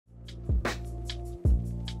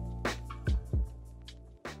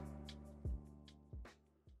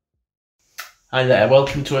Hi there,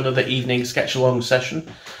 welcome to another evening sketch along session.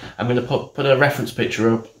 I'm going to put a reference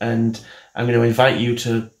picture up and I'm going to invite you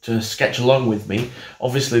to sketch along with me.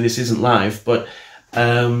 Obviously this isn't live, but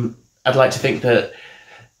I'd like to think that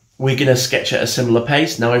we're going to sketch at a similar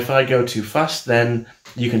pace. Now if I go too fast then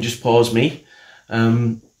you can just pause me,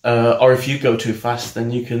 or if you go too fast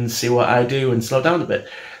then you can see what I do and slow down a bit.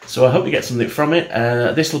 So I hope you get something from it.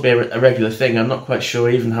 This will be a regular thing. I'm not quite sure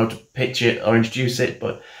even how to pitch it or introduce it,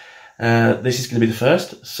 but this is going to be the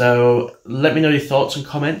first, so let me know your thoughts and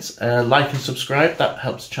comments. Like and subscribe, that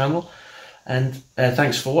helps the channel. And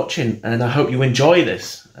thanks for watching, and I hope you enjoy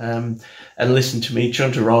this and listen to me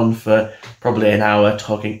chunder on for probably an hour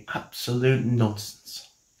talking absolute nonsense.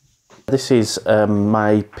 This is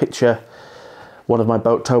my picture, one of my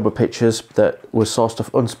Boattober pictures that was sourced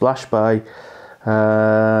off Unsplash by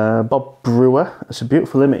Bob Brewer. It's a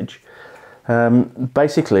beautiful image.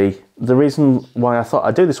 Basically, the reason why I thought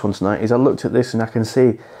I'd do this one tonight is I looked at this and I can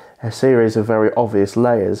see a series of very obvious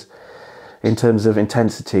layers in terms of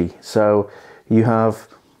intensity. So you have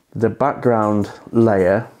the background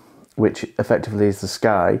layer, which effectively is the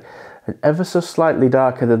sky, and ever so slightly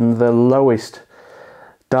darker than the lowest,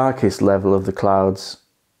 darkest level of the clouds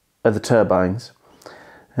are the turbines.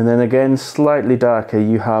 And then again, slightly darker,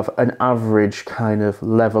 you have an average kind of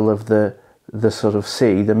level of the sort of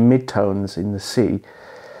sea, the midtones in the sea.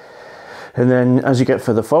 And then as you get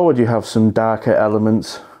further forward you have some darker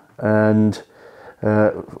elements and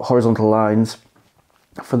horizontal lines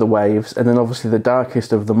for the waves, and then obviously the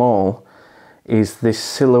darkest of them all is this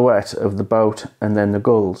silhouette of the boat and then the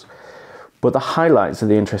gulls. But the highlights are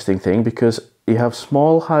the interesting thing, because you have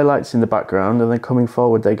small highlights in the background and then coming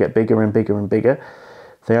forward they get bigger and bigger and bigger.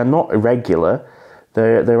 They are not irregular,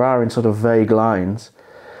 they are in sort of vague lines.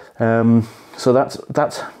 So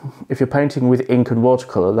that's if you're painting with ink and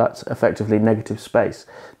watercolor, that's effectively negative space.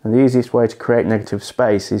 And the easiest way to create negative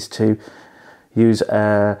space is to use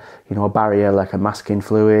a barrier like a masking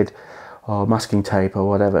fluid or masking tape or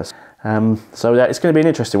whatever. So yeah, it's going to be an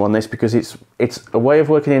interesting one, this, because it's a way of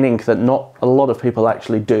working in ink that not a lot of people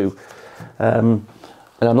actually do. And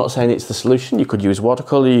I'm not saying it's the solution. You could use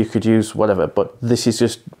watercolor, you could use whatever, but this is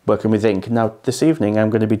just working with ink. Now this evening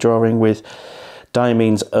I'm going to be drawing with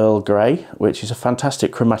Diamonds Earl Grey, which is a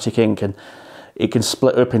fantastic chromatic ink, and it can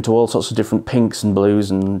split up into all sorts of different pinks and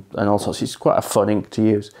blues and all sorts. It's quite a fun ink to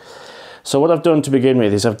use. So what I've done to begin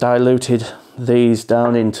with is I've diluted these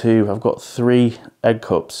down into, I've got 3 egg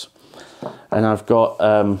cups, and I've got,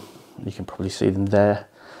 you can probably see them there,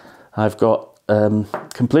 I've got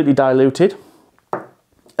completely diluted,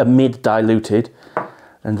 a mid diluted,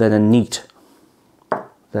 and then a neat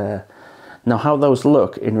there. Now how those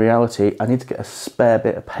look in reality, I need to get a spare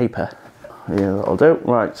bit of paper. Yeah, that'll do.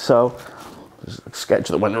 Right, so there's a sketch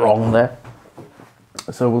that went wrong there.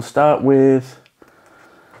 So we'll start with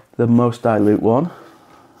the most dilute one.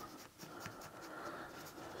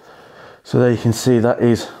 So there you can see that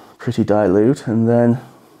is pretty dilute, and then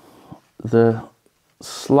the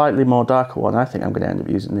slightly more darker one, I think I'm going to end up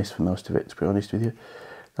using this for most of it, to be honest with you.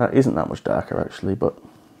 That isn't that much darker actually, but...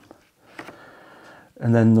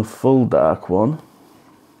 And then the full dark one,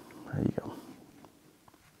 there you go.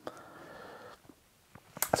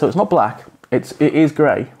 So it's not black, it is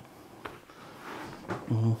grey.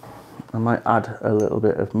 I might add a little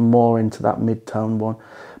bit of more into that mid-tone one.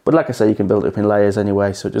 But like I say, you can build it up in layers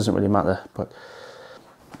anyway, so it doesn't really matter. But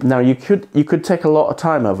now you could take a lot of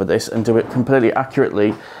time over this and do it completely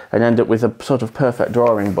accurately and end up with a sort of perfect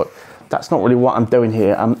drawing, but that's not really what I'm doing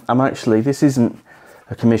here. I'm actually, this isn't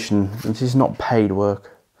a commission, this is not paid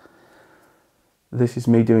work. This is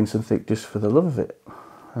me doing something just for the love of it.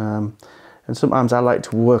 And sometimes I like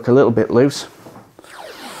to work a little bit loose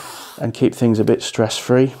and keep things a bit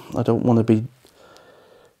stress-free. I don't want to be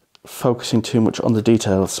focusing too much on the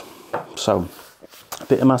details. So, a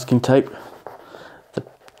bit of masking tape. The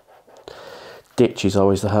ditch is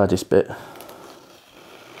always the hardest bit.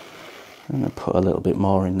 I'm going to put a little bit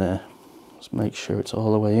more in there. Just make sure it's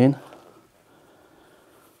all the way in.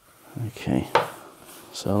 Okay,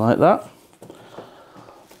 so like that.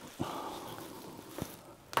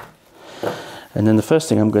 And then the first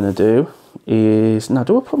thing I'm going to do is, now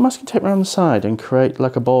do I put masking tape around the side and create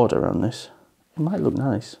like a border around this? It might look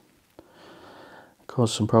nice.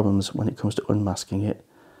 Cause some problems when it comes to unmasking it.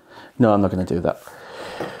 No, I'm not going to do that.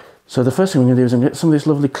 So the first thing I'm going to do is I'm going to get some of this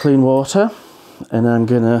lovely clean water, and I'm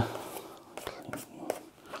going to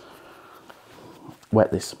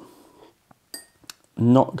wet this.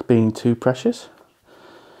 Not being too precious.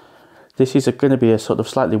 This is going to be a sort of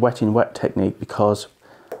slightly wet in wet technique, because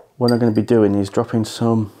what I'm going to be doing is dropping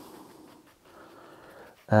some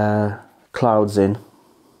clouds in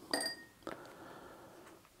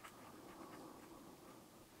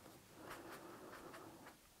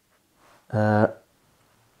and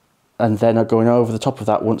then going over the top of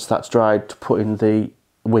that once that's dried to put in the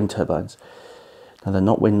wind turbines. Now they're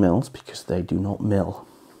not windmills because they do not mill,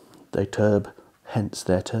 they turb, hence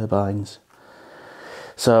they're turbines.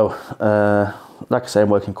 So like I say, I'm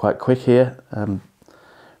working quite quick here,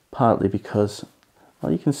 partly because,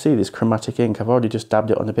 well, you can see this chromatic ink. I've already just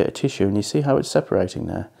dabbed it on a bit of tissue and you see how it's separating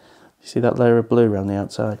there. You see that layer of blue around the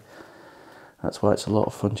outside? That's why it's a lot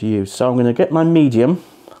of fun to use. So I'm going to get my medium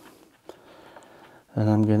and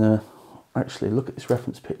I'm going to actually look at this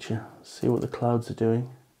reference picture, see what the clouds are doing.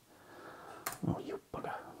 Oh, you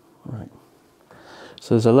bugger. Right.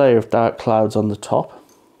 So there's a layer of dark clouds on the top.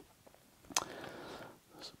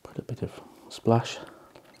 So put a bit of splash.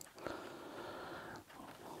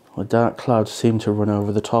 The dark clouds seem to run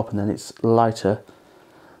over the top and then it's lighter.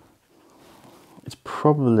 It's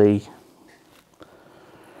probably,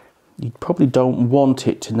 you probably don't want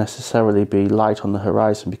it to necessarily be light on the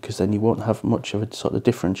horizon because then you won't have much of a sort of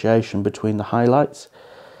differentiation between the highlights.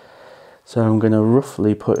 So I'm going to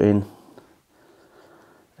roughly put in,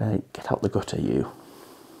 get out the gutter you,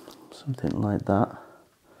 something like that.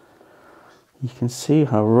 You can see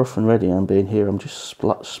how rough and ready I'm being here. I'm just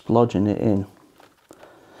splodging it in.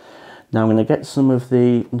 Now I'm going to get some of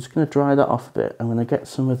the, I'm just going to dry that off a bit. I'm going to get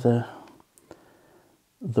some of the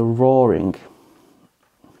roaring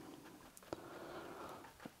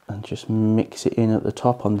and just mix it in at the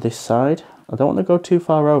top on this side. I don't want to go too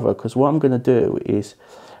far over because what I'm going to do is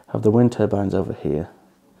have the wind turbines over here.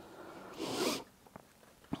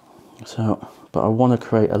 So, but I want to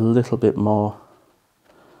create a little bit more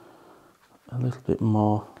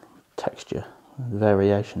texture,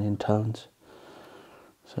 variation in tones.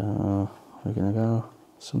 So we're going to go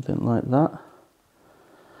something like that.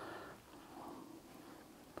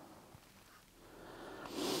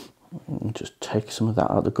 And just take some of that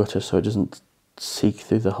out of the gutter so it doesn't seek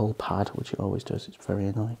through the whole pad, which it always does. It's very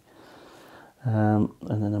annoying. And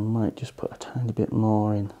then I might just put a tiny bit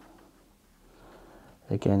more in.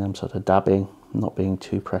 Again, I'm sort of dabbing, not being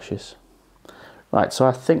too precious. Right, so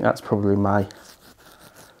I think that's probably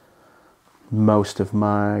most of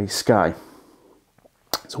my sky.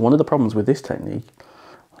 So one of the problems with this technique,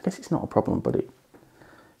 I guess it's not a problem, but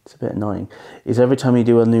it's a bit annoying, is every time you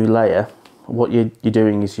do a new layer, what you're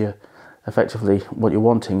doing is effectively what you're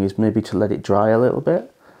wanting is maybe to let it dry a little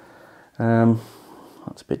bit.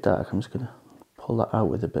 That's a bit dark. I'm just going to pull that out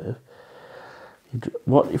with a bit of, if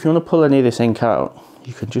you want to pull any of this ink out,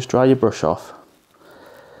 you can just dry your brush off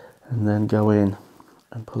and then go in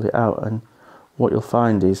and pull it out, and what you'll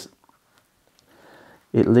find is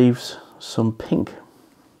it leaves some pink.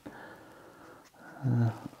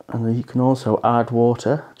 And then you can also add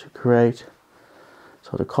water to create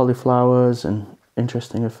sort of cauliflowers and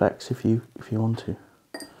interesting effects if you want to.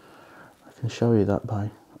 I can show you that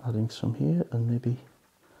by adding some here and maybe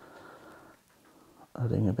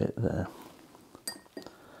adding a bit there.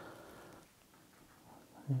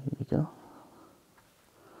 There you go.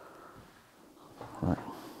 Right.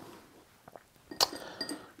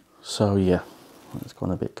 So yeah, it's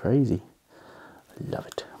gone a bit crazy. I love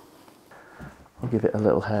it. I'll give it a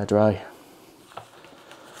little hair dry.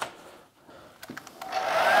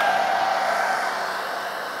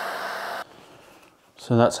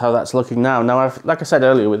 So that's how that's looking now. Now, like I said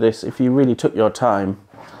earlier with this, if you really took your time,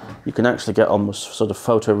 you can actually get almost sort of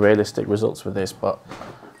photorealistic results with this, but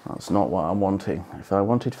that's not what I'm wanting. If I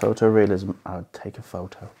wanted photorealism, I would take a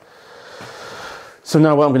photo. So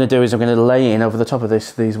now what I'm going to do is I'm going to lay in over the top of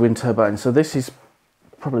these wind turbines. So this is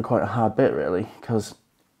probably quite a hard bit really, because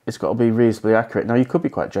it's got to be reasonably accurate. Now you could be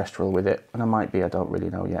quite gestural with it, and I might be, I don't really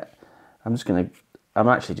know yet. I'm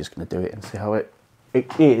actually just going to do it and see how it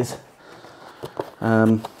is.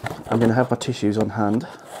 I'm going to have my tissues on hand.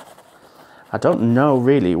 I don't know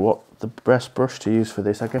really what the best brush to use for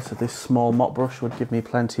this. I guess this small mop brush would give me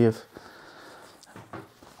plenty of...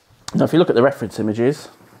 Now if you look at the reference images,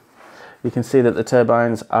 you can see that the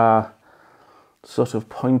turbines are sort of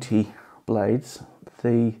pointy blades.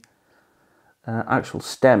 The actual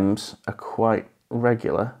stems are quite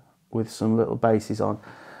regular with some little bases on,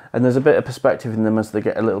 and there's a bit of perspective in them as they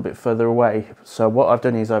get a little bit further away. So what I've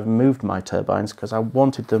done is I've moved my turbines because I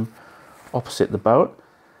wanted them opposite the boat.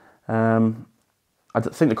 I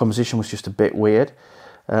think the composition was just a bit weird,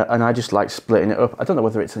 and I just like splitting it up. I don't know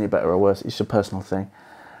whether it's any better or worse, it's a personal thing.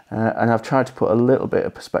 And I've tried to put a little bit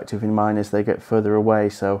of perspective in mine as they get further away,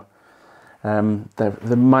 so mine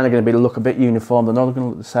are going to look a bit uniform. They're not going to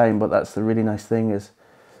look the same, but that's the really nice thing, is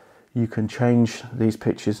you can change these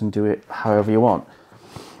pictures and do it however you want.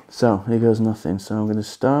 So here goes nothing. So I'm going to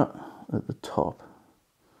start at the top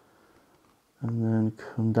and then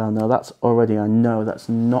come down. Now that's already, I know that's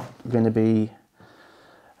not going to be,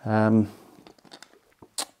 it's not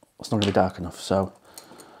going to be dark enough. So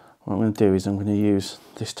what I'm going to do is I'm going to use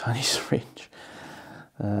this tiny syringe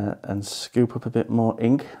and scoop up a bit more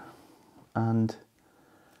ink, and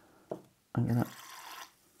I'm going to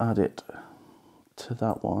add it to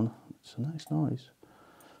that one. It's a nice noise.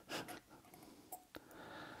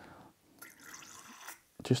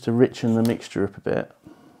 Just to richen the mixture up a bit,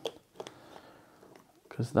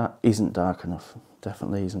 because that isn't dark enough,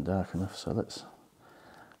 definitely isn't dark enough. So let's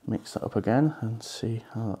mix that up again and see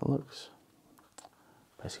how that looks.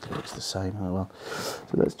 Basically it's the same. Oh well.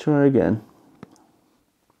 So let's try again.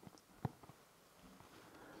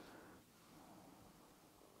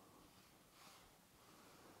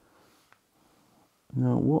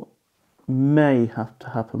 Now what may have to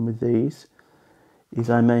happen with these is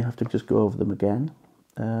I may have to just go over them again.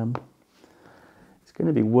 It's going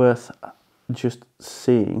to be worth just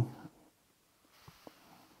seeing.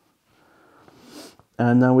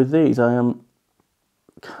 And now with these I am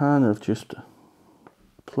kind of just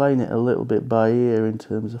playing it a little bit by ear in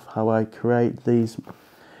terms of how I create these,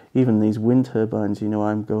 even these wind turbines. You know,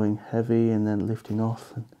 I'm going heavy and then lifting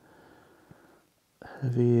off, and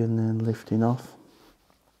heavy and then lifting off,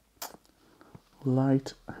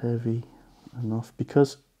 light, heavy and off,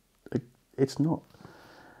 because it's not,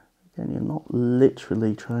 again, you're not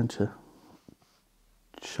literally trying to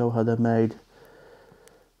show how they're made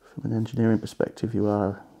from an engineering perspective. You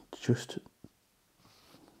are just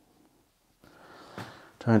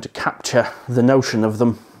trying to capture the notion of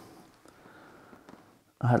them.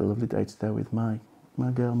 I had a lovely day today with my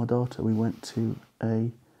daughter. We went to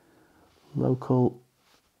a local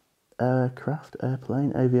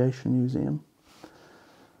airplane, aviation museum.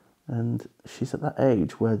 And she's at that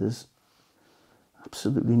age where there's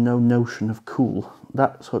absolutely no notion of cool.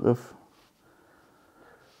 That sort of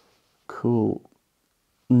cool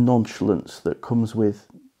nonchalance that comes with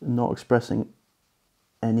not expressing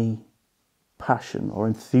any passion or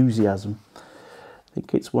enthusiasm. I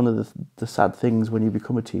think it's one of the sad things when you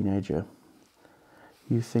become a teenager.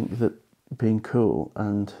 You think that being cool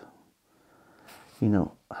and, you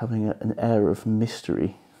know, having an air of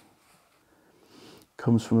mystery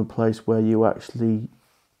comes from a place where you actually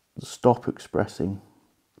stop expressing,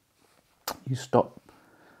 you stop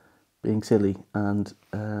being silly and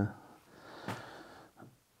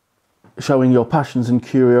showing your passions and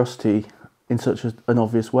curiosity in such an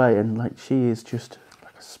obvious way. And like, she is just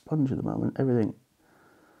like a sponge at the moment. Everything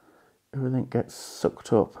gets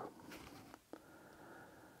sucked up.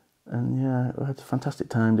 And yeah, we had a fantastic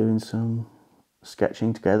time doing some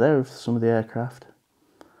sketching together of some of the aircraft.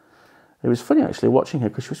 It was funny actually watching her,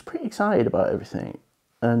 because she was pretty excited about everything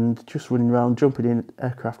and just running around, jumping in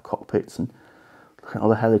aircraft cockpits and looking at all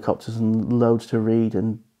the helicopters and loads to read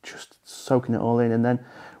and just soaking it all in. And then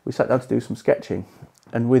we sat down to do some sketching,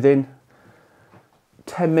 and within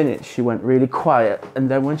 10 minutes she went really quiet.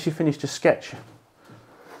 And then when she finished a sketch,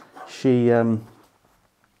 she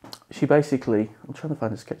basically, I'm trying to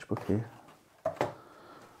find a sketchbook here.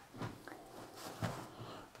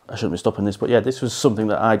 I shouldn't be stopping this, but yeah, this was something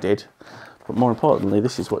that I did. But more importantly,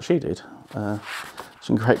 this is what she did.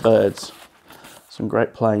 Some great birds, some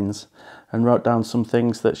great planes, and wrote down some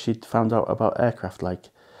things that she'd found out about aircraft, like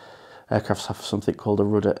aircrafts have something called a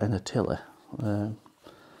rudder and a tiller.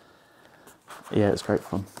 Yeah, it's great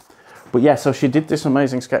fun. But yeah, so she did this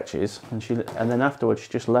amazing sketches, and then afterwards she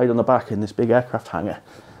just laid on the back in this big aircraft hangar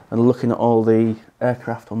and looking at all the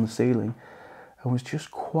aircraft on the ceiling, and was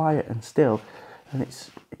just quiet and still. And it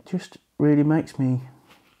just really makes me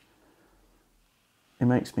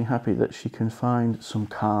happy that she can find some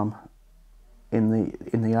calm in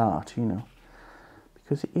the art, you know,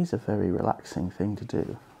 because it is a very relaxing thing to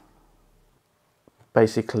do.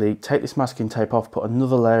 Basically, take this masking tape off, put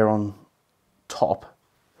another layer on top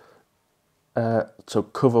to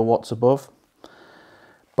cover what's above,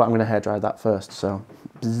 but I'm going to hairdry that first, so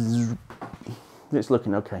it's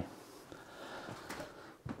looking okay.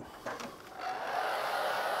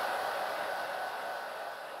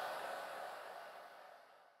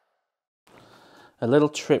 A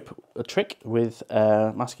trick with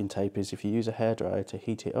masking tape is if you use a hairdryer to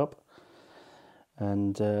heat it up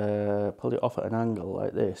and pull it off at an angle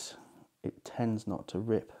like this, it tends not to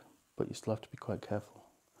rip, but you still have to be quite careful.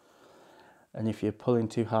 And if you're pulling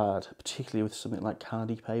too hard, particularly with something like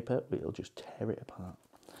cardi paper, it'll just tear it apart.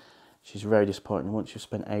 Which is very disappointing once you've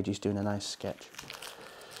spent ages doing a nice sketch.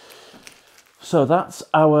 So that's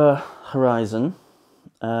our horizon.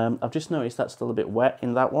 I've just noticed that's still a bit wet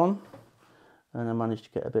in that one. And I managed to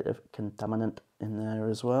get a bit of contaminant in there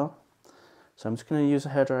as well. So I'm just going to use a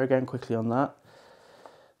hairdryer again quickly on that.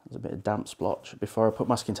 There's a bit of damp splotch before I put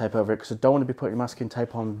masking tape over it, because I don't want to be putting masking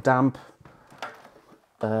tape on damp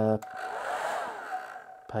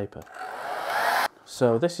paper.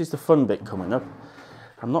 So this is the fun bit coming up.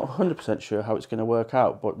 I'm not 100% sure how it's going to work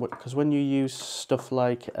out, but because when you use stuff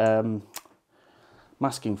like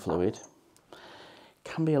masking fluid, it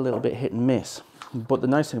can be a little bit hit and miss. But the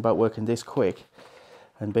nice thing about working this quick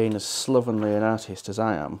and being as slovenly an artist as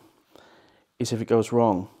I am is if it goes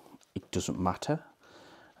wrong, it doesn't matter.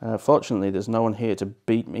 Fortunately, there's no one here to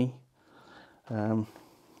beat me. And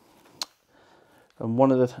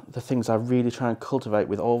one of the things I really try and cultivate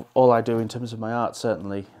with all I do in terms of my art,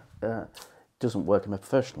 certainly doesn't work in my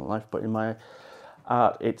professional life, but in my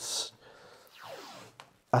art,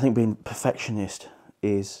 I think being perfectionist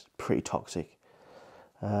is pretty toxic.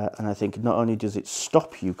 And I think not only does it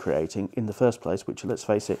stop you creating in the first place, which, let's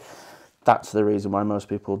face it, that's the reason why most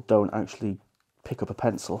people don't actually pick up a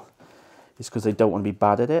pencil, is because they don't want to be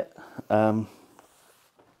bad at it. I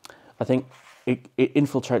think it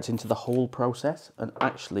infiltrates into the whole process and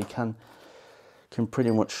actually can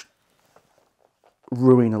pretty much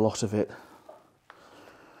ruin a lot of it.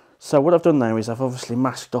 So what I've done now is I've obviously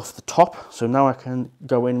masked off the top, so now I can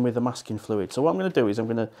go in with the masking fluid. So what I'm going to do is I'm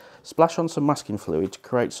going to splash on some masking fluid to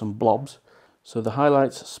create some blobs. So the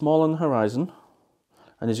highlights small on the horizon,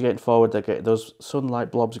 and as you're getting forward, those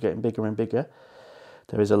sunlight blobs are getting bigger and bigger.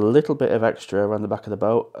 There is a little bit of extra around the back of the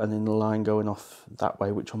boat and in the line going off that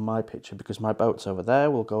way, which on my picture, because my boat's over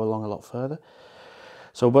there, will go along a lot further.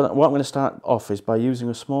 So what I'm going to start off is by using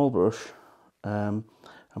a small brush and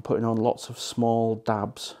putting on lots of small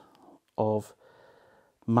dabs of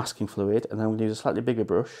masking fluid, and then I'm going to use a slightly bigger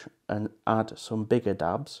brush and add some bigger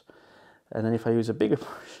dabs, and then if I use a bigger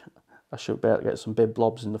brush I should be able to get some big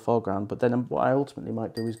blobs in the foreground. But then what I ultimately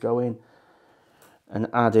might do is go in and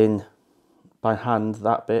add in by hand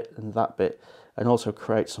that bit and that bit, and also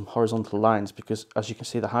create some horizontal lines, because as you can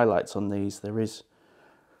see the highlights on these, there is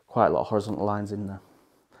quite a lot of horizontal lines in there.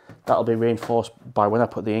 That'll be reinforced by when I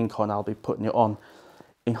put the ink on, I'll be putting it on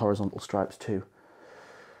in horizontal stripes too.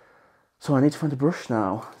 So I need to find a brush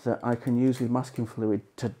now that I can use with masking fluid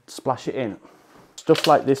to splash it in. Stuff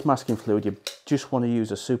like this masking fluid, you just want to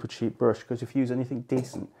use a super cheap brush, because if you use anything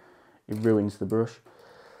decent, it ruins the brush.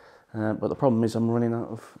 But the problem is I'm running out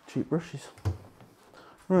of cheap brushes.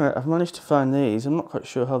 Right, I've managed to find these. I'm not quite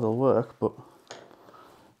sure how they'll work, but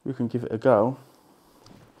we can give it a go.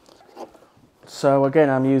 So again,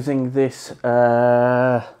 I'm using this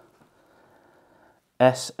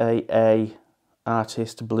SAA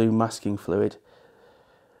Artist Blue masking fluid.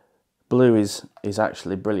 Blue is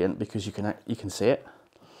actually brilliant because you can see it.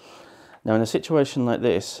 Now in a situation like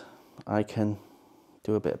this, I can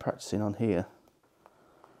do a bit of practicing on here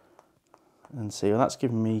and see, well, that's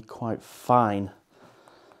giving me quite fine,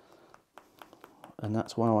 and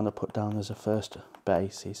that's what I want to put down as a first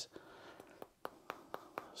base, is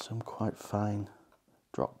some quite fine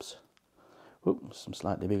drops. Oops, some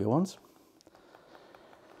slightly bigger ones.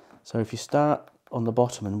 So if you start on the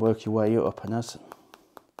bottom and work your way up, and as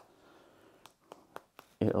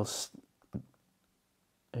it'll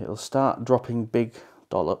start dropping big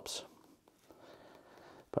dollops,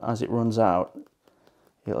 but as it runs out,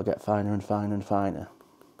 it'll get finer and finer and finer.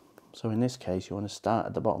 So in this case, you want to start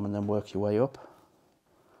at the bottom and then work your way up.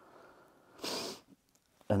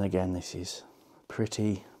 And again, this is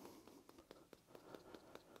pretty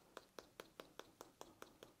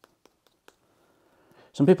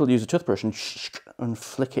some people use a toothbrush and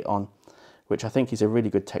flick it on, which I think is a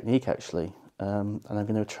really good technique actually, and I'm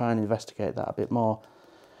going to try and investigate that a bit more.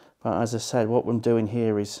 But as I said, what I'm doing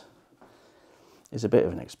here is a bit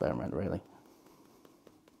of an experiment really.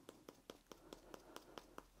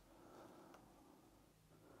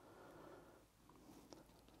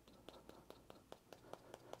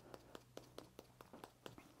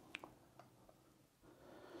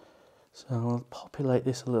 So I'll populate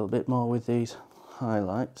this a little bit more with these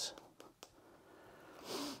highlights.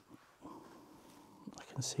 I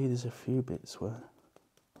can see there's a few bits where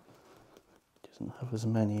it doesn't have as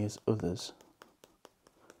many as others.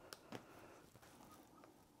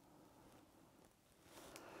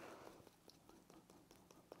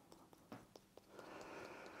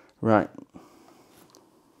 Right.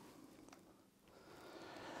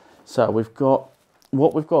 So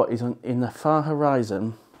what we've got is in the far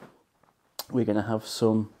horizon, we're going to have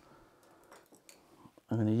some,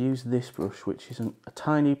 I'm going to use this brush, which is a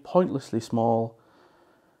tiny, pointlessly small,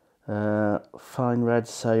 fine red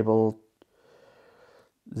sable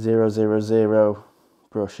 000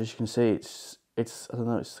 brush. As you can see, it's I don't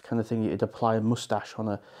know, it's the kind of thing you'd apply a moustache on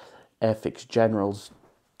a Airfix General's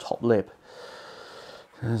top lip.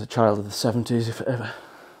 As a child of the 70s, if ever.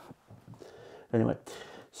 Anyway,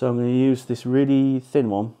 so I'm going to use this really thin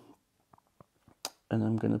one, and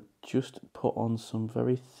I'm going to just put on some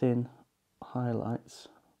very thin highlights,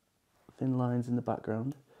 thin lines in the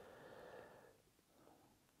background.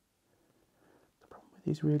 The problem with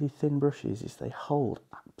these really thin brushes is they hold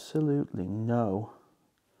absolutely no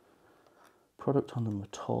product on them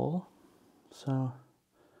at all. So,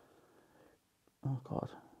 oh god,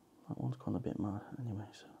 that one's gone a bit mad anyway.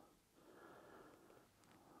 So,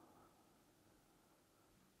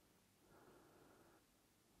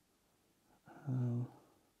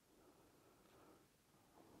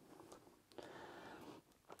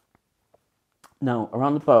 now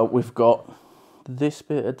around the boat we've got this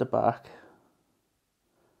bit at the back,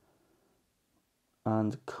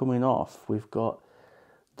 and coming off we've got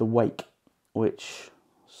the wake, which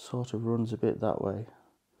sort of runs a bit that way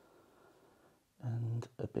and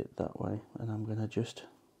a bit that way, and I'm going to just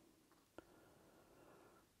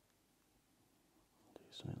do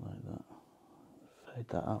something like that, fade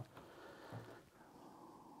that out.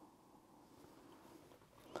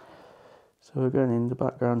 So again, in the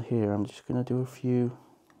background here, I'm just going to do a few,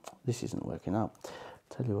 this isn't working out, I'll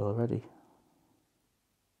tell you already,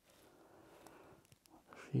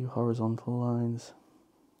 a few horizontal lines.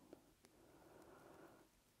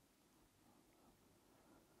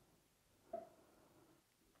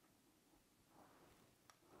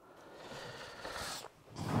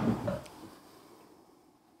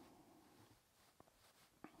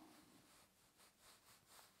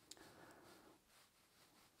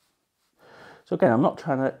 So again, I'm not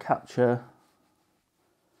trying to capture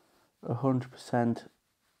 100%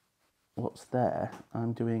 what's there.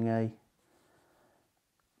 I'm doing a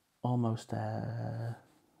almost an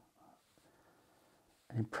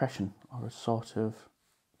impression, or a sort of,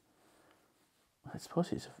 I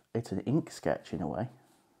suppose it's an ink sketch in a way.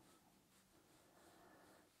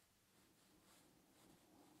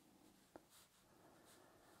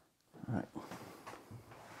 Right.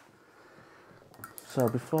 So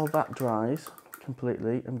before that dries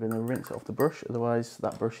completely, I'm going to rinse it off the brush, otherwise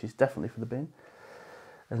that brush is definitely for the bin.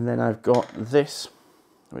 And then I've got this,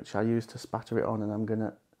 which I use to spatter it on, and I'm going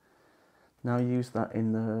to now use that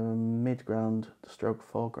in the mid-ground stroke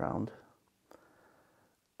foreground.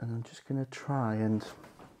 And I'm just going to try and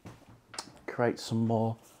create some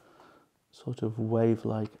more sort of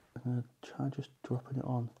wave-like. I'm going to try just dropping it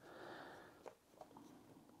on.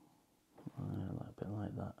 A bit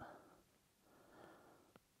like that.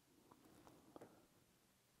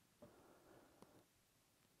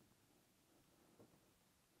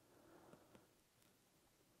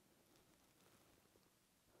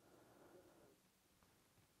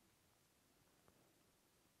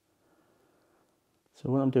 So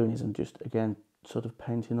what I'm doing is I'm just, again, sort of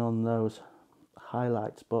painting on those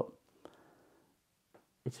highlights, but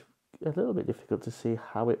it's a little bit difficult to see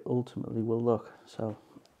how it ultimately will look. So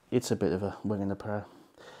it's a bit of a wing and a prayer.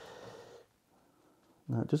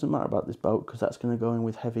 Now it doesn't matter about this boat, because that's going to go in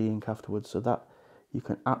with heavy ink afterwards, so that you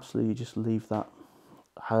can absolutely just leave that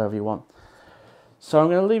however you want. So I'm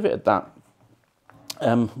going to leave it at that.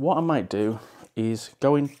 What I might do is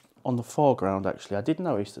go in on the foreground. Actually, I did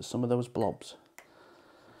notice that some of those blobs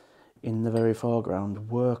in the very foreground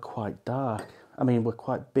were quite dark. I mean, were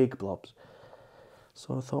quite big blobs.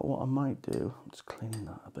 So I thought what I might do, just cleaning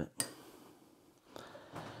that a bit,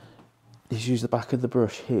 is use the back of the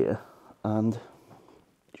brush here and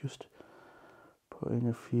just put in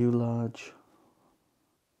a few large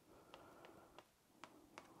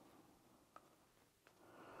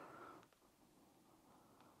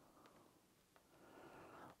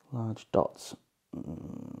dots.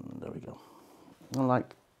 There we go. I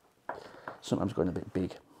like sometimes going a bit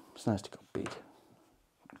big. It's nice to go big.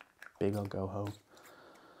 Big or go home.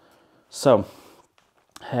 So,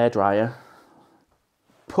 hairdryer,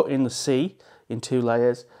 put in the sea in 2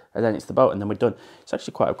 layers, and then it's the boat, and then we're done. It's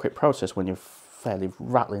actually quite a quick process when you're fairly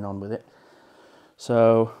rattling on with it.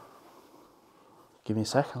 So, give me a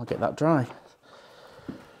sec, I'll get that dry.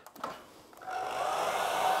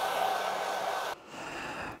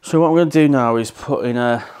 So what I'm going to do now is put in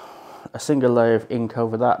a single layer of ink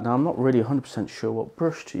over that. Now I'm not really 100% sure what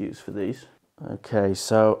brush to use for these. Okay,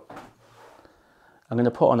 so I'm going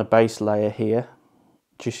to put on a base layer here,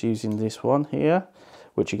 just using this one here,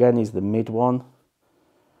 which again is the mid one.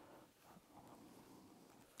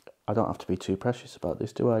 I don't have to be too precious about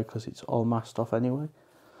this, do I? Because it's all masked off anyway.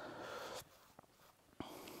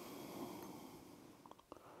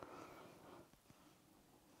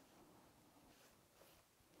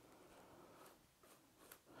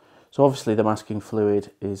 So obviously the masking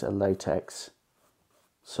fluid is a latex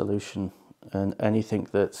solution, and anything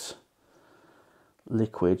that's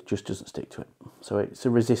liquid just doesn't stick to it. So it's a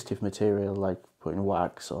resistive material, like putting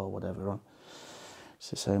wax or whatever on. It's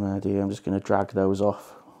the same idea. I'm just going to drag those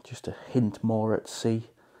off just a hint more at sea.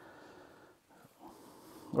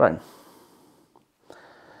 Right,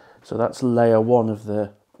 so that's layer 1 of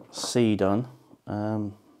the sea done.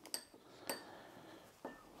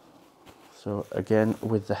 So again,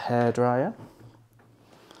 with the hairdryer,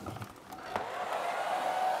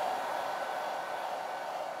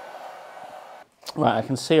 right, I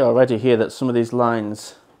can see already here that some of these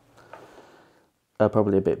lines are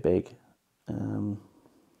probably a bit big,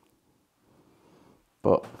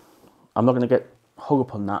 but I'm not going to get hung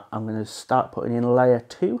up on that. I'm going to start putting in layer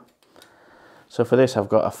 2. So for this I've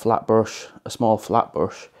got a flat brush, a small flat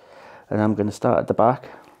brush, and I'm going to start at the back,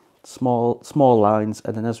 small lines,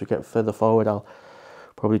 and then as we get further forward I'll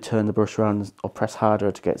probably turn the brush around or press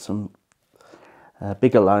harder to get some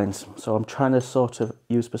bigger lines. So I'm trying to sort of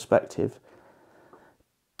use perspective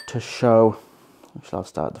to show. Actually, I'll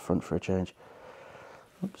start at the front for a change.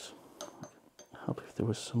 Oops, help if there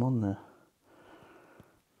was some on there.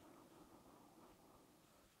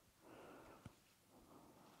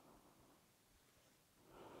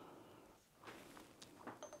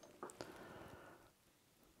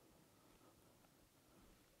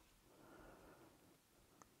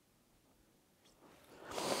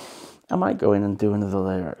 I might go in and do another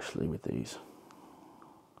layer actually with these.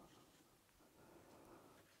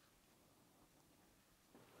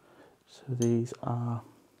 So these are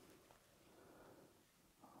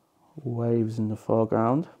waves in the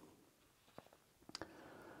foreground.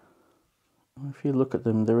 If you look at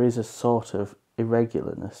them, there is a sort of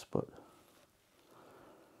irregularness, but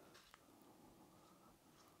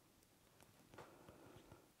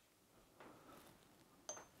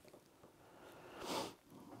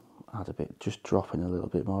add a bit, just dropping a little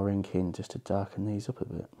bit more ink in just to darken these up a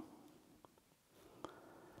bit.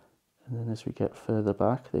 And then as we get further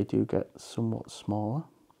back, they do get somewhat smaller.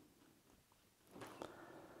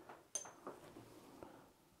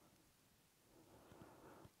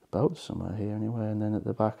 The boat's somewhere here anyway, and then at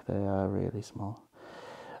the back they are really small.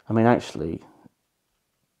 I mean, actually,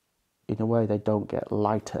 in a way they don't get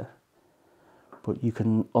lighter, but you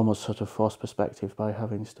can almost sort of force perspective by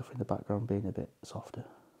having stuff in the background being a bit softer.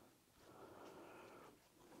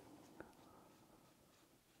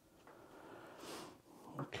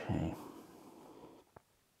 Okay,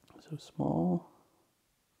 so small,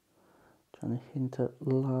 trying to hint at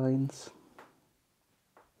lines.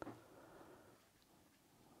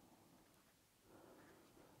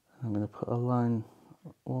 I'm going to put a line,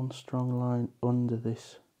 one strong line under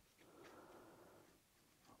this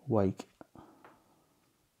wake.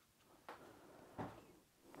 Add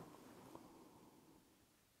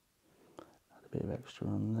a bit of extra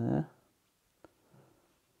on there.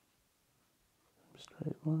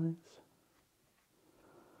 Straight lines.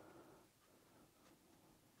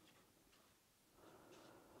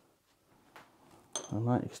 I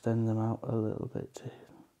might extend them out a little bit to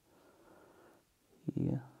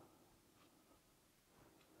here.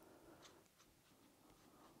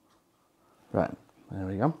 Right, there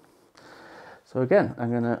we go. So again, I'm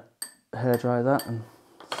going to hairdry that and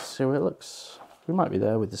see how it looks. We might be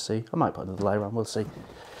there with the sea. I might put another layer on, we'll see.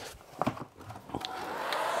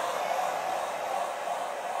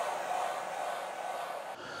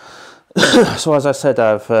 So as I said,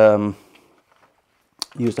 I've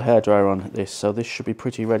used a hairdryer on this, so this should be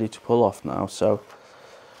pretty ready to pull off now. So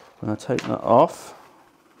when I take that off,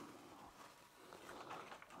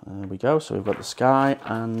 there we go. So we've got the sky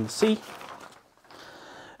and the sea.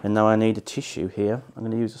 And now I need a tissue here. I'm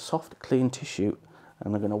going to use a soft, clean tissue,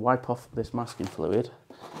 and I'm going to wipe off this masking fluid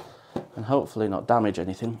and hopefully not damage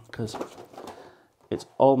anything, because it's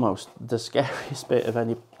almost the scariest bit of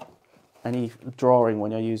any drawing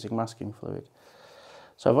when you're using masking fluid.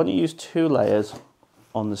 So I've only used 2 layers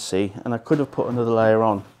on the sea, and I could have put another layer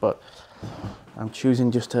on, but I'm choosing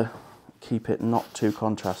just to keep it not too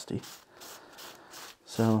contrasty.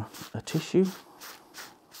 So a tissue,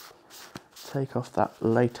 take off that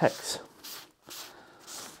latex,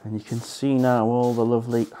 and you can see now all the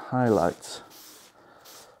lovely highlights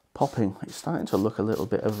popping. It's starting to look a little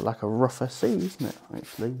bit of like a rougher sea, isn't it,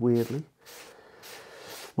 actually, weirdly.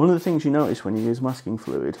 One of the things you notice when you use masking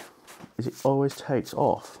fluid is it always takes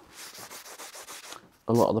off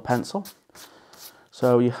a lot of the pencil.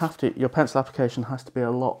 So you have to, your pencil application has to be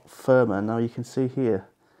a lot firmer. Now you can see here,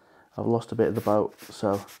 I've lost a bit of the boat,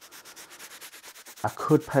 so I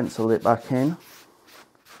could pencil it back in,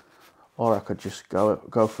 or I could just go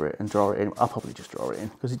for it and draw it in. I'll probably just draw it in,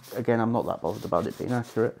 because again, I'm not that bothered about it being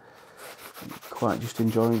accurate. quite just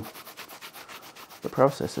enjoying the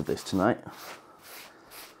process of this tonight.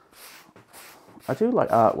 I do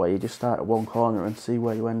like art where you just start at one corner and see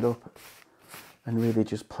where you end up and really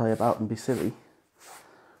just play about and be silly.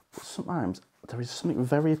 But sometimes there is something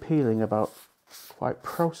very appealing about quite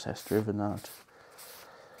process-driven art,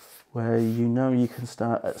 where you know you can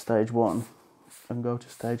start at stage 1 and go to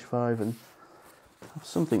stage 5 and have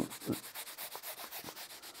something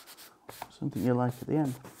you like at the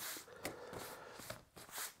end.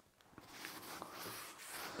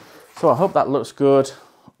 So I hope that looks good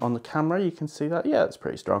on the camera. You can see that, yeah, it's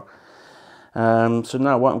pretty strong. So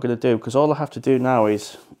now what I'm going to do, because all I have to do now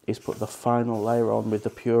is put the final layer on with the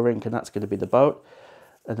pure ink, and that's going to be the boat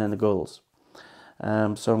and then the gulls. So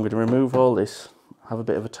I'm going to remove all this, have a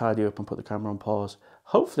bit of a tidy up and put the camera on pause.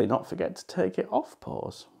 Hopefully not forget to take it off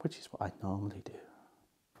pause, which is what I normally do.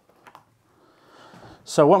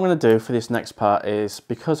 So what I'm going to do for this next part is,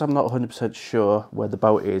 because I'm not 100% sure where the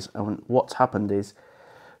boat is, and what's happened is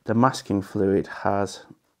the masking fluid has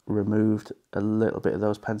removed a little bit of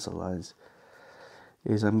those pencil lines,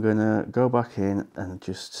 is I'm going to go back in and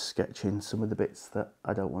just sketch in some of the bits that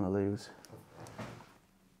I don't want to lose.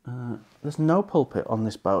 There's no pulpit on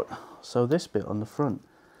this boat, so this bit on the front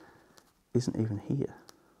isn't even here.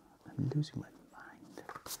 I'm losing my mind.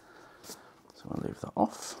 So I'll leave that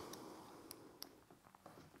off.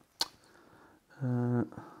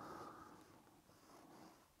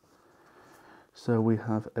 So we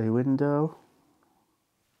have a window.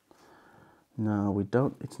 No, we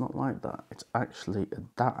don't, it's not like that. It's actually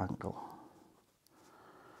at that angle.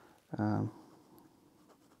 There's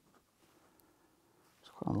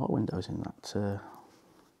quite a lot of windows in that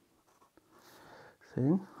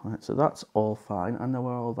thing. Right, so that's all fine. I know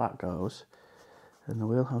where all that goes. And the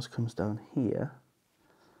wheelhouse comes down here.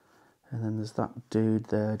 And then there's that dude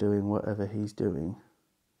there doing whatever he's doing.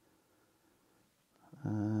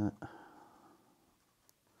 And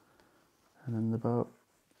then the boat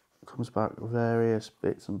comes back various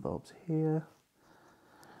bits and bobs here.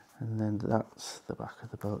 And then that's the back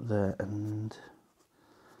of the boat there. And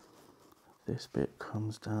this bit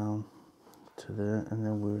comes down to there. And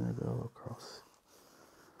then we're going to go across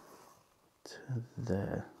to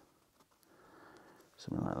there.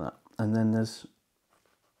 Something like that. And then there's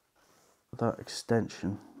that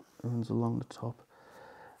extension runs along the top,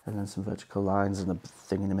 and then some vertical lines and a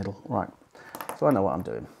thing in the middle. Right, so I know what I'm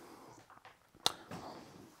doing.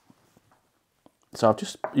 So I've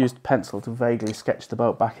just used pencil to vaguely sketch the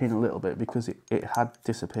boat back in a little bit because it had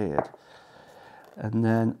disappeared. And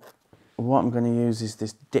then what I'm going to use is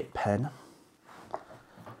this dip pen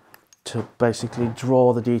to basically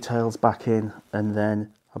draw the details back in, and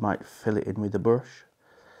then I might fill it in with the brush.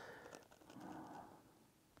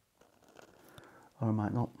 Or I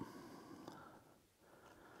might not.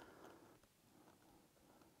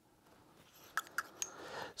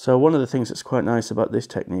 So one of the things that's quite nice about this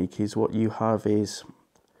technique is what you have is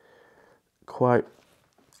quite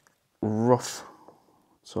rough,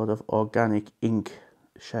 sort of organic ink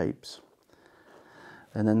shapes.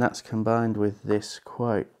 And then that's combined with this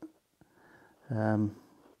quite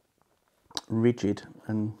rigid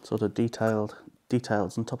and sort of details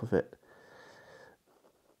on top of it.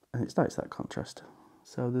 And it's nice, that contrast.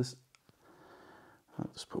 So there's, I'll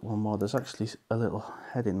just put one more, there's actually a little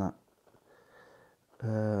head in that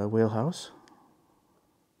wheelhouse.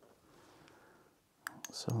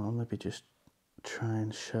 So I'll maybe just try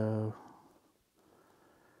and show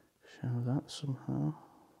that somehow.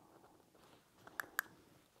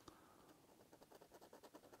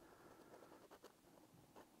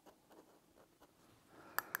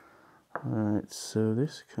 Right, so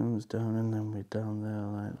this comes down and then we're down there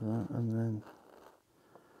like that, and then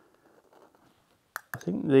I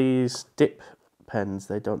think these dip pens,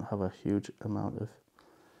 they don't have a huge amount of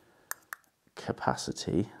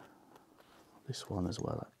capacity. This one as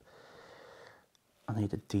well. I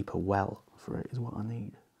need a deeper well for it, is what I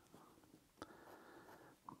need.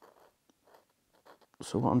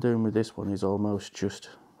 So what I'm doing with this one is almost just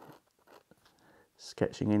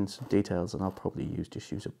sketching in some details, and I'll probably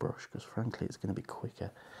just use a brush because frankly it's going to be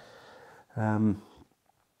quicker.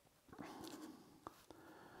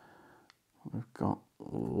 We've got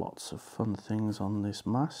lots of fun things on this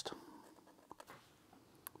mast.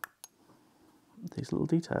 These little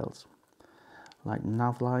details like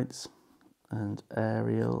nav lights and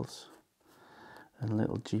aerials and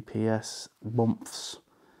little GPS bumps,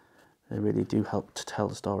 they really do help to tell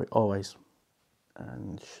the story always,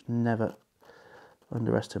 and should never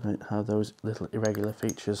underestimate how those little irregular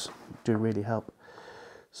features do really help.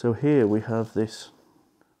 So here we have this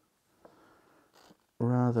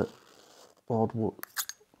rather odd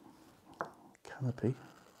canopy.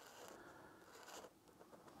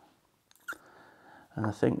 And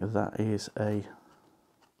I think that is a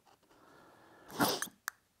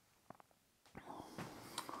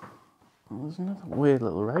there's another weird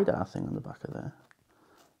little radar thing on the back of there.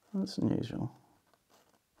 That's unusual.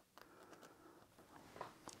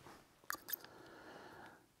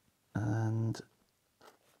 And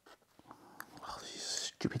oh, this is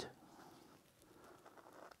stupid.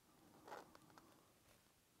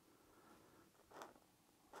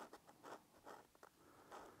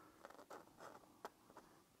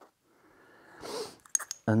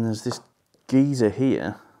 And there's this geezer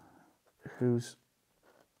here who's,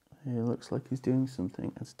 he looks like he's doing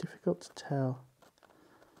something. It's difficult to tell.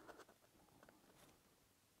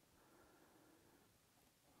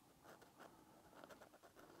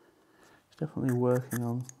 He's definitely working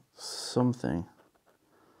on something.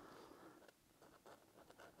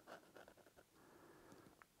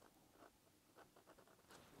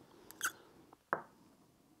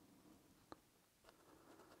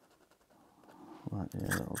 Right, yeah,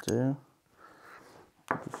 that'll do.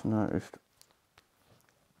 Just noticed.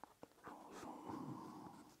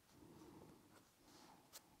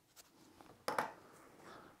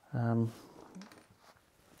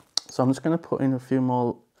 So I'm just going to put in a few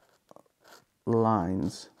more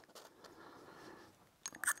lines.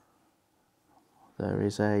 There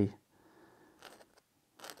is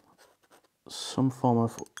some form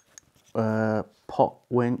of pot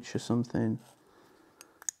winch or something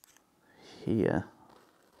here.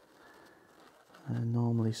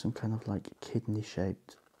 Normally some kind of like kidney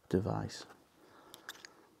shaped device.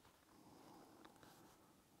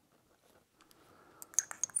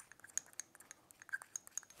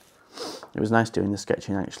 It was nice doing the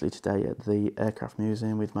sketching actually today at the Aircraft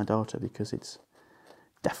Museum with my daughter, because it's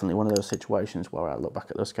definitely one of those situations where I look back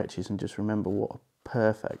at those sketches and just remember what a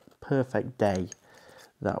perfect day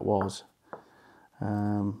that was.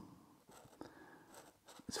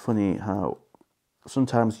 It's funny how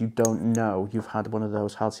sometimes you don't know you've had one of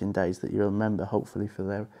those halcyon days that you remember hopefully for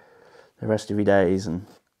the rest of your days, and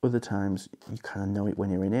other times you kind of know it when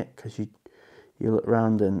you're in it, because you look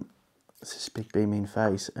around and it's this big beaming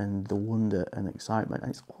face and the wonder and excitement,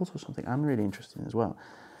 and it's also something I'm really interested in as well.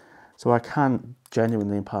 So I can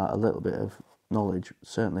genuinely impart a little bit of knowledge,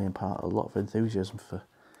 certainly impart a lot of enthusiasm for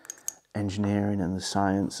engineering and the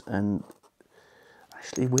science. And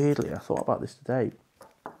actually, weirdly, I thought about this today.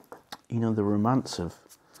 You know, the romance of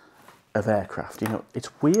aircraft. You know,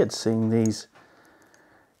 it's weird seeing these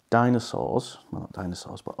dinosaurs, well, not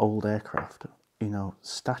dinosaurs, but old aircraft, you know,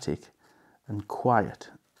 static and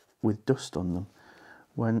quiet with dust on them,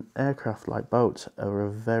 when aircraft like boats are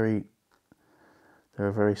a very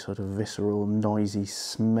sort of visceral, noisy,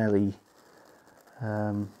 smelly,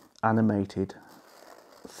 animated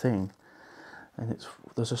thing. And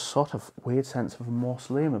there's a sort of weird sense of a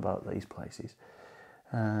mausoleum about these places.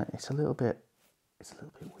 It's a little bit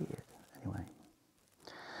weird. Anyway,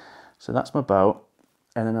 so that's my boat,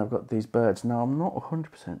 and then I've got these birds. Now I'm not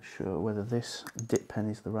 100% sure whether this dip pen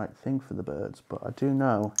is the right thing for the birds, but I do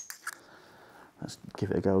know. Let's give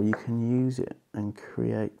it a go. You can use it and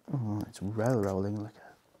create. Oh, it's rolling like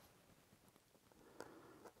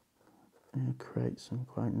create some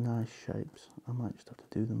quite nice shapes. I might just have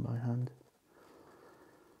to do them by hand.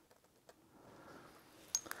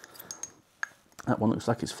 That one looks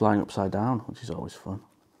like it's flying upside down, which is always fun.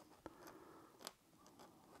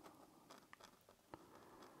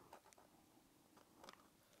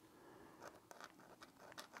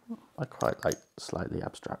 I quite like slightly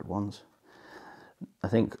abstract ones. I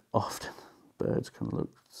think often birds can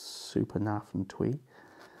look super naff and twee,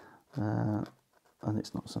 and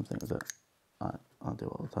it's not something that I do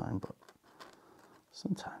all the time, but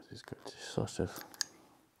sometimes it's good to sort of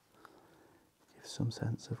give some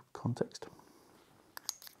sense of context.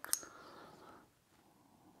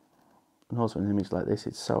 And also an image like this,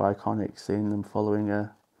 it's so iconic seeing them following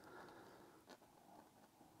a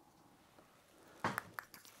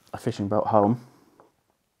fishing boat home.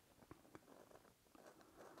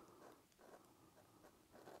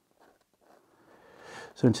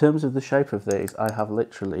 So in terms of the shape of these, I have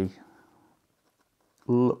literally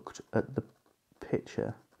looked at the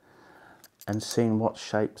picture and seen what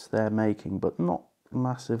shapes they're making, but not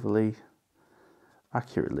massively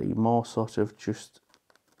accurately, more sort of just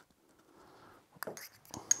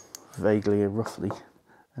vaguely and roughly.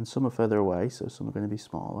 And some are further away, so some are going to be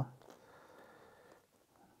smaller.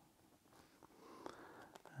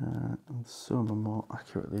 And some are more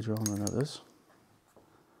accurately drawn than others.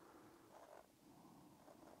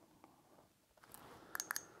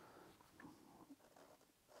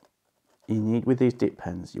 You need, with these dip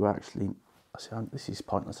pens, you actually, this is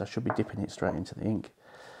pointless. I should be dipping it straight into the ink.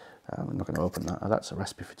 I'm not going to open that. That's a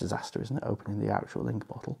recipe for disaster, isn't it? Opening the actual ink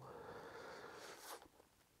bottle.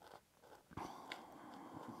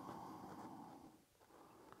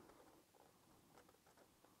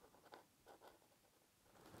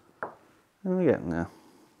 And we're getting there.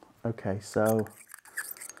 Okay, so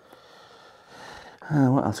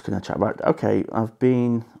what else can I chat about? Okay,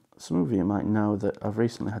 some of you might know that I've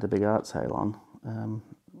recently had a big art sale on.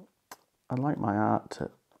 I'd like my art to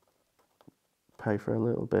pay for a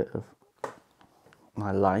little bit of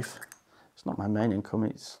my life. It's not my main income,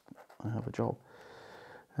 I have a job.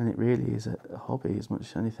 And it really is a hobby as much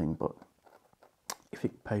as anything, but if it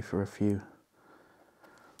can pay for a few,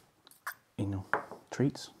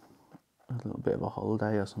 treats, a little bit of a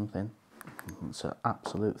holiday or something, it's an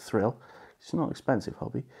absolute thrill. It's not an expensive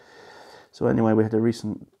hobby. So anyway, we had a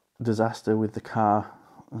recent disaster with the car,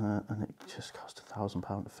 and it just cost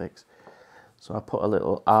 £1,000 to fix. So I put a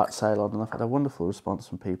little art sale on, and I've had a wonderful response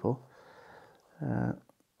from people. A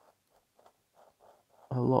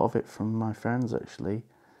lot of it from my friends, actually.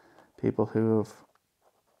 People who have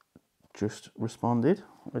just responded,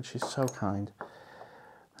 which is so kind.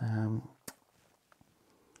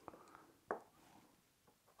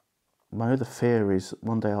 My other fear is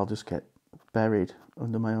one day I'll just get buried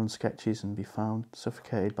under my own sketches and be found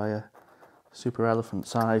suffocated by a super elephant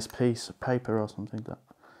sized piece of paper or something.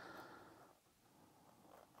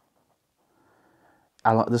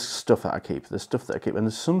 There's stuff that I keep, and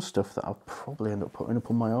there's some stuff that I'll probably end up putting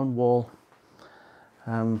up on my own wall.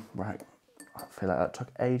 Right, I feel like that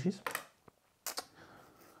took ages.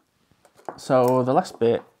 So the last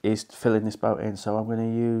bit is filling this boat in, so I'm going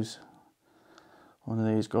to use one of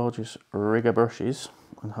these gorgeous rigger brushes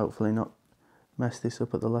and hopefully not mess this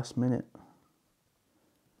up at the last minute.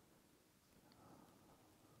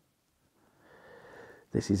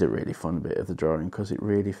 This is a really fun bit of the drawing because it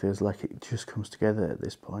really feels like it just comes together at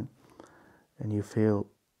this point, and you feel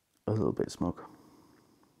a little bit smug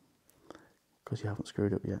because you haven't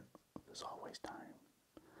screwed up yet. There's always time.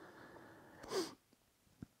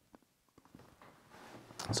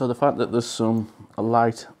 So the fact that there's some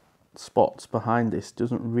light spots behind this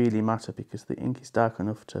doesn't really matter because the ink is dark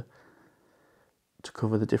enough to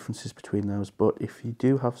cover the differences between those, but if you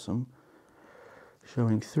do have some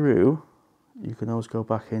showing through, you can always go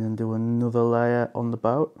back in and do another layer on the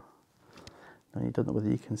boat. Now, you don't know whether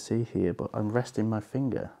you can see here, but I'm resting my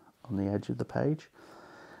finger on the edge of the page,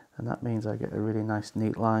 and that means I get a really nice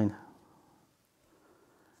neat line.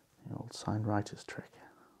 The old sign writer's trick.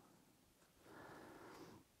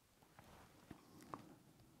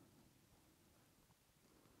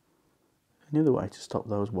 Another way to stop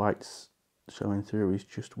those whites showing through is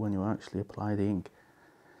just when you actually apply the ink,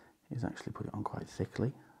 is actually put it on quite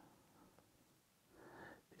thickly.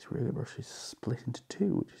 This rigger brush is split into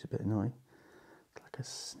two, which is a bit annoying. It's like a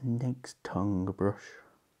snake's tongue brush.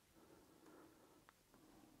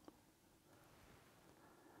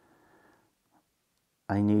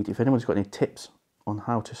 If anyone's got any tips on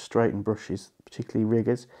how to straighten brushes, particularly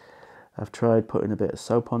riggers, I've tried putting a bit of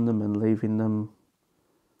soap on them and leaving them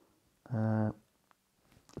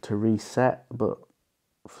to reset, but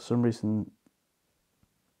for some reason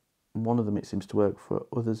one of them it seems to work, for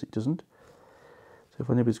others it doesn't. So if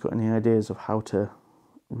anybody's got any ideas of how to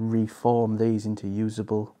reform these into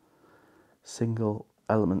usable single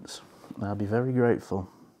elements, I'll be very grateful.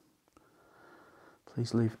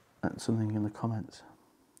 Please leave something in the comments.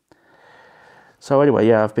 So anyway,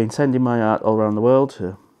 yeah, I've been sending my art all around the world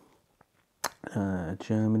to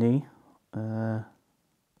Germany,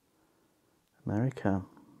 America.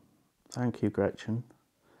 Thank you, Gretchen,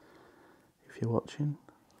 if you're watching.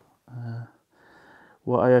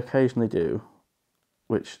 What I occasionally do,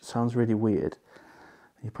 which sounds really weird,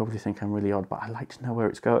 you probably think I'm really odd, but I like to know where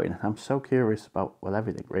it's going. I'm so curious about, well,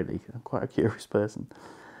 everything really. I'm quite a curious person.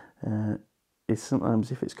 Is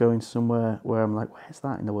sometimes if it's going somewhere where I'm like, where's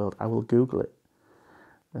that in the world? I will Google it.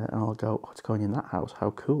 And I'll go, oh, it's going in that house.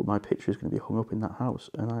 How cool. My picture is going to be hung up in that house.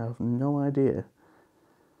 And I have no idea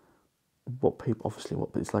what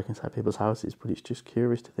it's like inside people's houses, but it's just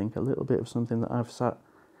curious to think a little bit of something that I've sat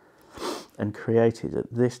and created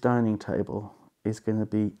at this dining table is going to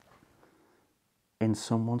be in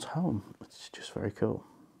someone's home. It's just very cool.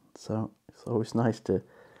 So it's always nice to,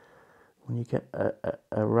 when you get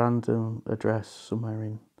a random address somewhere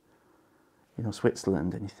in,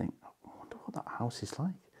 Switzerland, and you think, oh, I wonder what that house is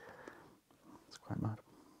like. It's quite mad.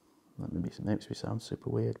 That makes me sound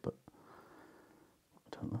super weird, but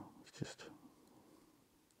I don't know. It's just,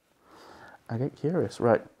 I get curious.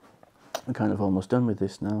 Right, I'm kind of almost done with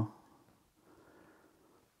this now.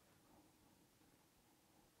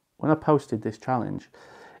 when I posted this challenge,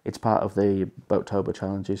 it's part of the Boattober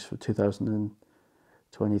challenges for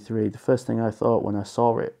 2023. The first thing I thought when I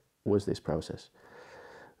saw it was this process.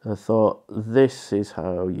 I thought, this is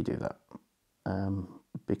how you do that,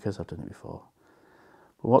 because I've done it before.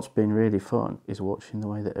 But what's been really fun is watching the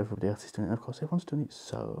way that everybody else is doing it. Of course, everyone's doing it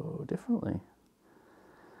so differently.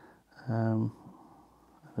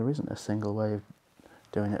 There isn't a single way of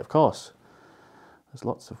doing it, of course. There's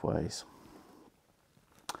lots of ways.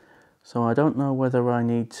 So I don't know whether I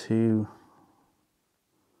need to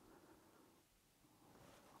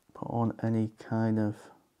put on any kind of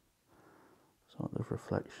sort of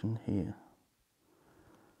reflection here.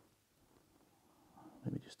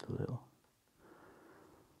 Maybe just a little.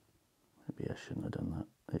 Maybe I shouldn't have done that.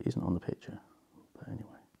 It isn't on the picture, but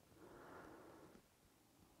anyway.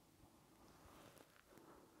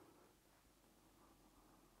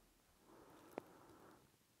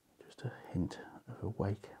 Just a hint of a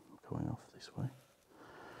wake going off this way.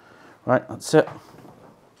 Right, that's it.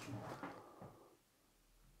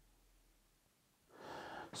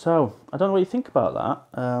 So, I don't know what you think about that.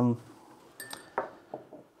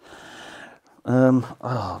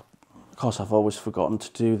 Of course, I've always forgotten to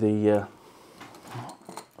do the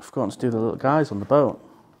little guys on the boat.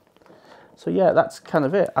 So yeah, that's kind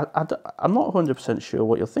of it. I'm not 100% sure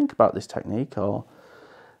what you'll think about this technique, or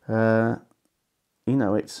you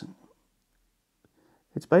know, it's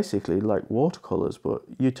basically like watercolors, but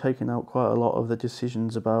you're taking out quite a lot of the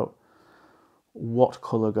decisions about what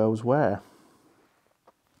colour goes where.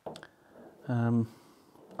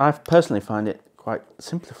 I personally find it quite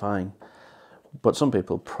simplifying, but some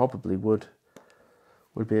people probably would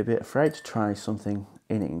be a bit afraid to try something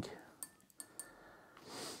in ink.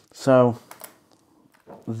 So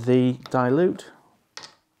the dilute,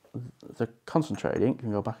 the concentrated ink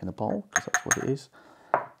can go back in the bowl, because that's what it is.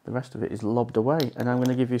 The rest of it is lobbed away, and I'm going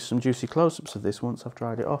to give you some juicy close-ups of this once I've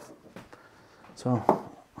dried it off. So,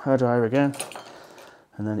 hairdryer again,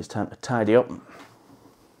 and then it's time to tidy up.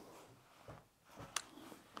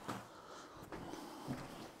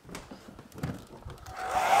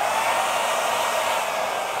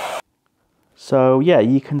 So yeah,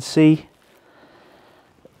 you can see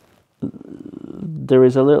there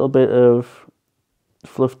is a little bit of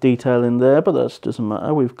fluff detail in there, but that doesn't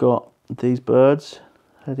matter. We've got these birds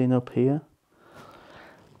heading up here.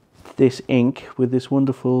 This ink with this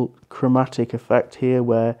wonderful chromatic effect here,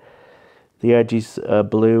 where the edges are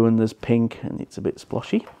blue and there's pink and it's a bit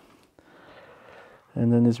splotchy.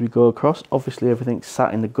 And then as we go across, obviously everything's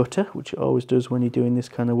sat in the gutter, which it always does when you're doing this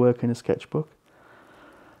kind of work in a sketchbook.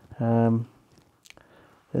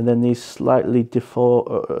 And then these slightly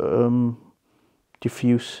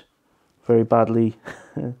diffuse, very badly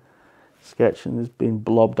sketched, and there's been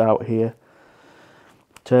blobbed out here.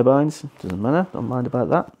 Turbines, doesn't matter, don't mind about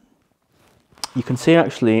that. You can see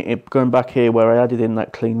actually, going back here where I added in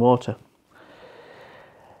that clean water,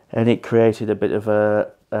 and it created a bit of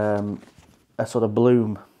a sort of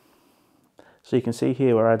bloom. So you can see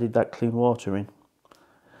here where I added that clean water in,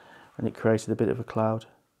 and it created a bit of a cloud.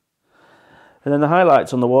 And then the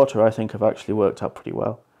highlights on the water, I think, have actually worked out pretty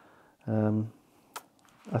well. I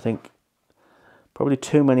think probably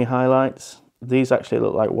too many highlights. These actually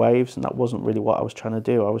look like waves, and that wasn't really what I was trying to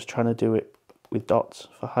do. I was trying to do it with dots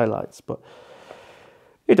for highlights, but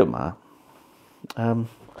it don't matter.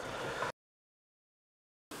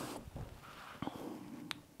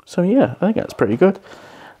 So yeah, I think that's pretty good.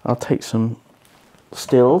 I'll take some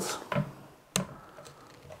stills.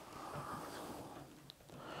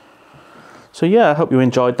 So yeah, I hope you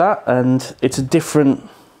enjoyed that, and it's a different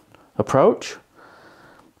approach,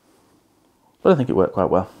 but I think it worked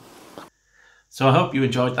quite well. So I hope you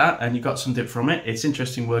enjoyed that and you got something from it. It's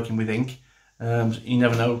interesting working with ink. You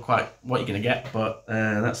never know quite what you're going to get, but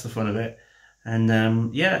that's the fun of it.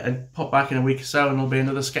 And yeah, and pop back in a week or so and there'll be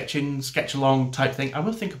another sketch along type thing. I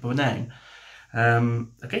will think of a name.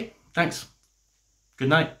 Okay, thanks. Good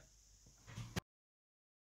night.